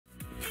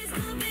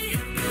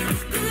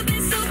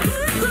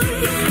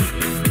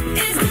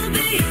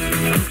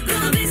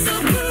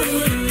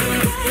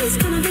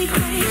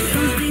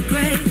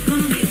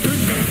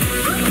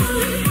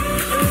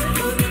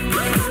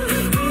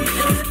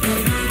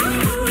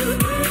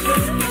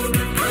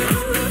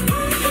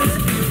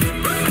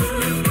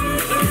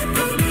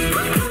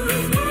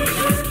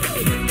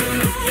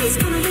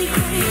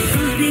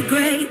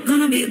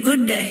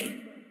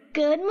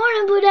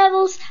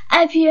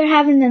hope you are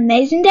having an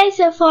amazing day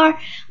so far.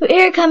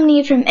 We are coming to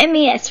you from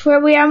MES, where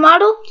we are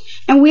model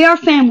and we are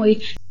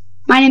family.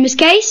 My name is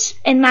Case.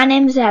 And my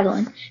name is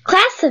Adeline.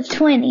 Class of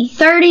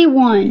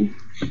 2031.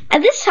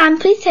 At this time,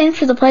 please stand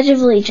for the Pledge of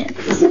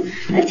Allegiance.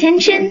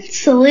 Attention,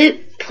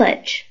 salute,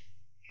 pledge.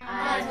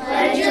 I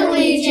pledge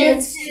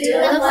allegiance to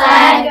the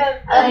flag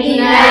of the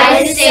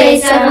United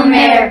States of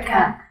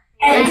America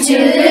and to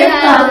the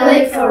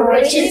republic for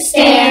which it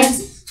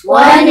stands,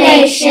 one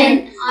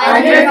nation,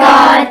 under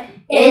God,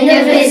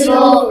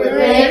 indivisible, with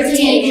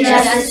liberty and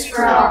justice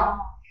for all.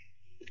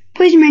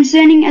 Please remain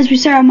standing as we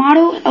start our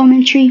model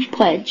elementary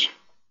pledge.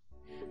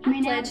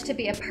 I pledge to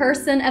be a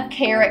person of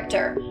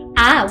character.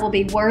 I will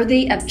be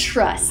worthy of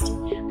trust.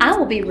 I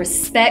will be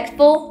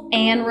respectful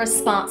and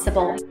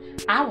responsible.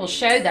 I will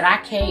show that I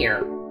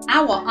care.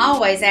 I will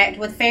always act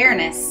with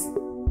fairness.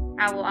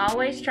 I will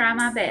always try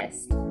my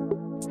best.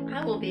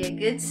 I will be a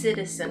good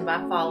citizen by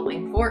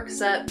following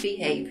Forks Up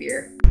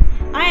behavior.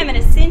 I am an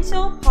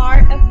essential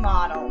part of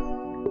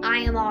model. I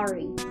am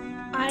Ari.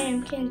 I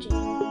am Kenji.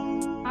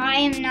 I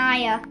am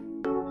Naya.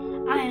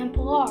 I am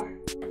Pilar.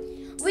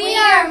 We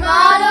are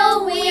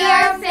model, we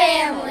are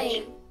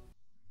family.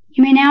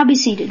 You may now be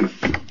seated.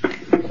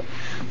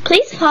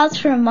 Please pause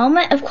for a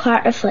moment of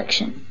quiet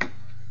reflection.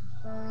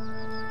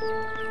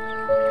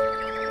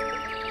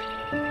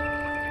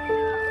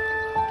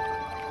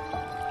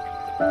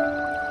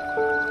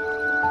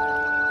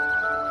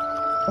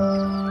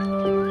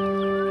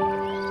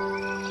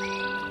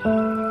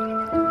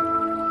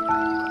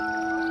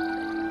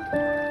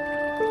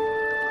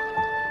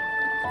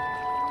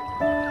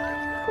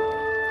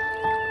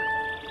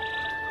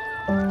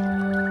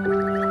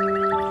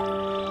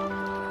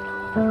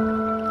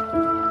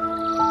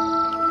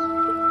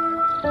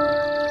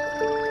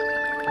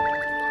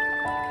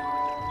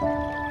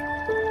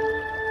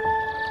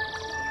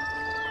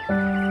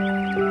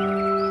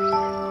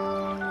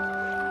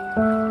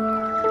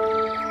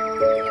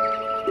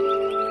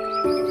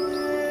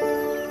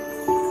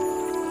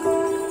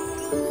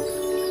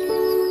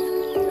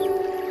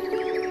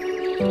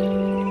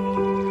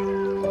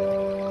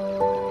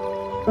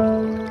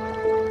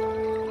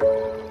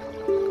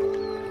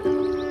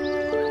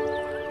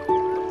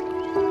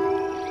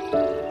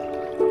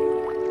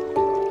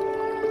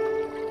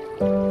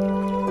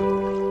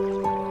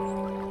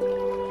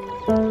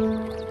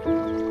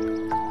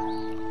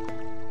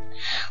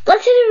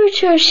 Let's head over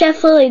to our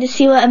Chef Lily to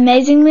see what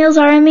amazing meals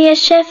our MES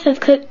chefs have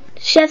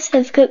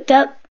cooked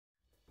up.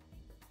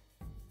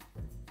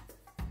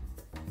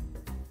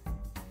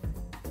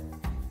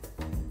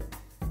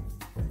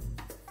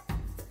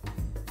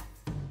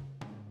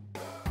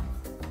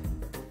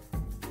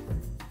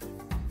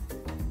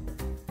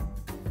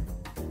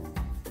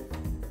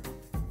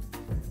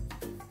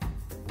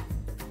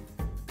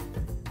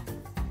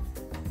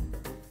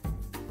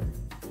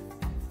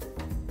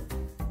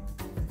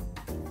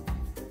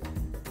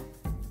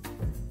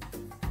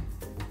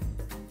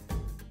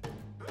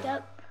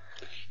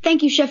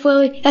 Thank you, Chef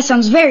Lily. That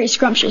sounds very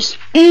scrumptious.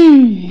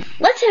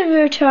 Let's head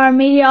over to our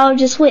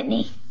meteorologist,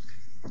 Whitney.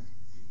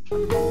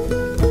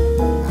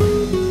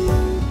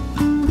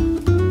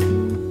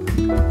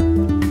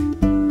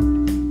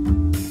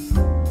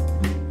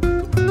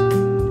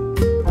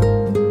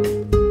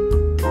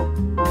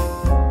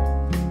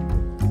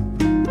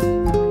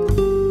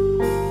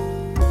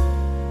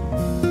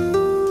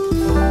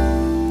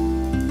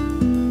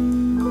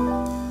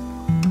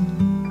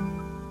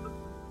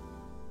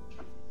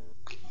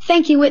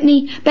 Thank you,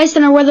 Whitney. Based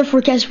on our weather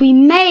forecast, we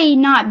may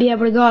not be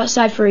able to go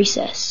outside for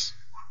recess.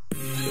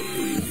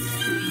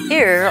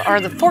 Here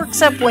are the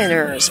Forks Up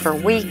winners for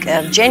week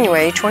of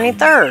January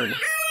 23rd.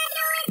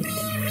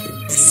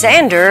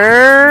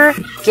 Sander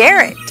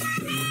Garrett.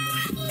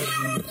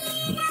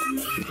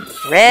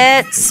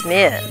 Rhett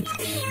Smith.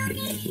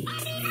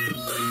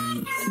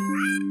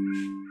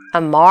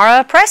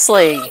 Amara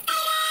Presley.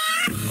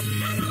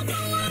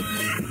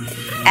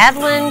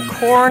 Adeline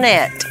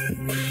Cornett.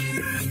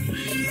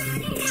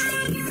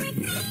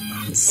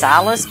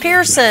 Silas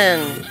Pearson.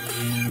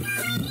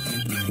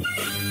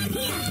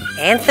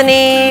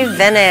 Anthony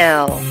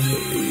Venell.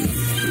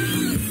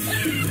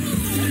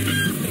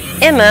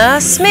 Emma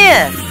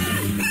Smith.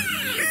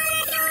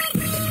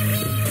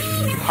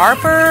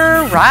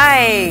 Harper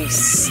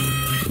Rice.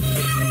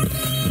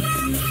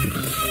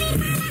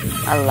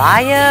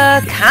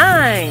 Aliyah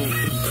Kine.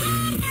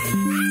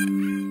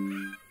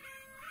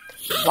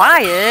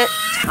 Wyatt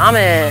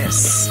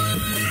Thomas.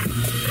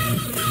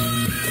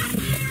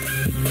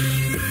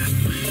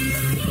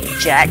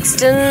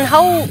 Jackson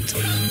Holt.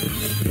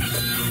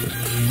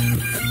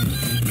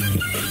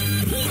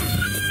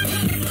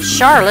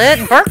 Charlotte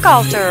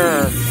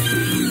Burkhalter.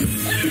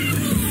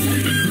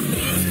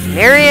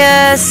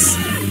 Marius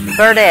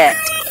Burdett.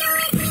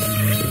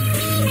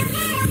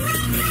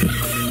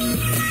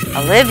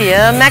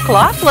 Olivia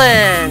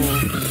McLaughlin.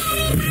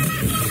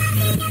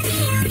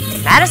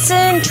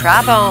 Madison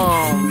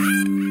Trabone.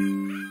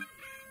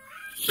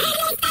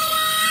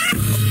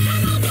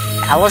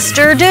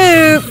 Alistair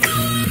Duke.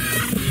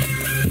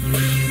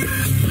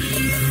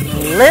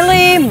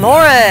 Lily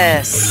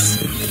Morris.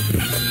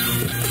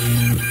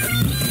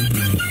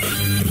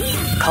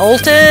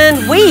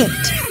 Colton Wheat,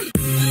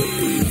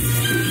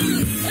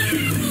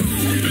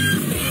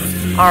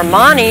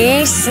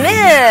 Armani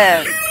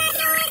Smith,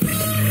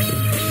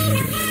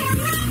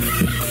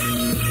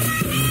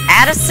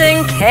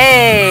 Addison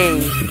Kay,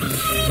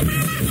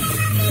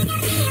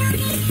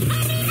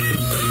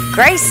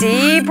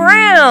 Gracie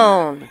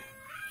Brown,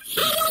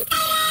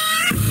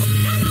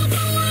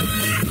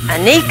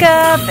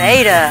 Anika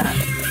Beta,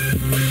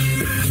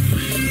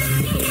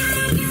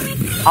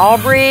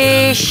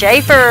 Aubrey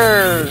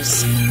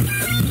Schaefers,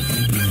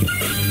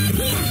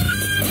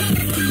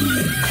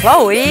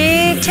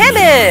 Chloe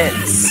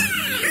Tibbetts,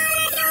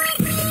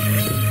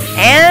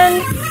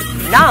 and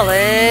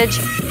Knowledge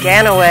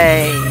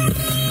Ganaway.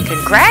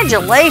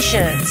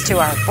 Congratulations to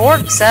our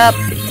Forks Up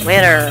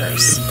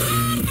winners.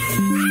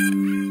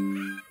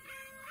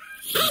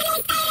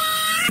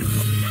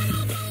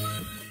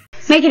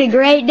 Make it a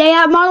great day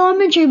at Model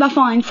Elementary by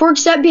following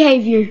Forks Up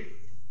behavior.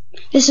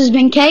 This has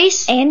been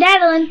Case and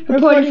Adeline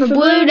reporting for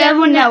Blue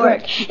Devil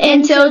Network.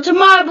 Until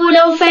tomorrow, Blue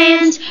Devil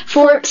fans,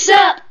 Forks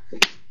Up!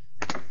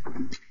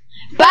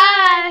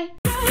 Bye!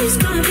 It's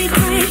gonna be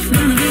great,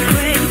 gonna be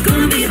great,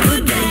 gonna be a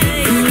good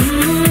day.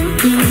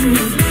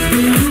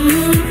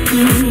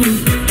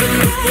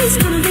 It's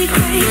gonna be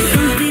great,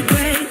 gonna be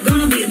great,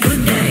 gonna be a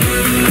good day.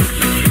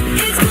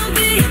 It's gonna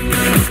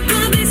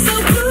be so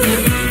good.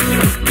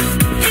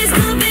 It's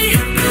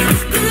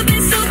gonna be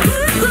so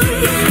good.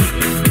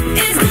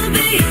 It's gonna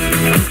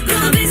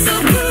be so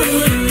good.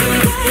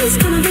 It's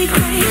gonna be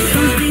great,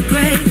 gonna be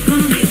great,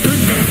 gonna be a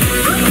good day.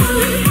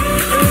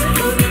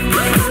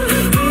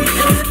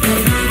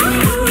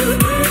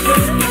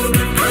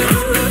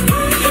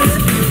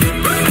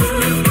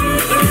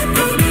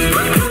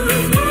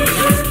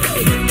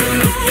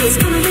 It's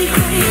gonna be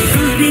great,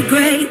 gonna be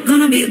great,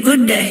 gonna be a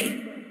good day.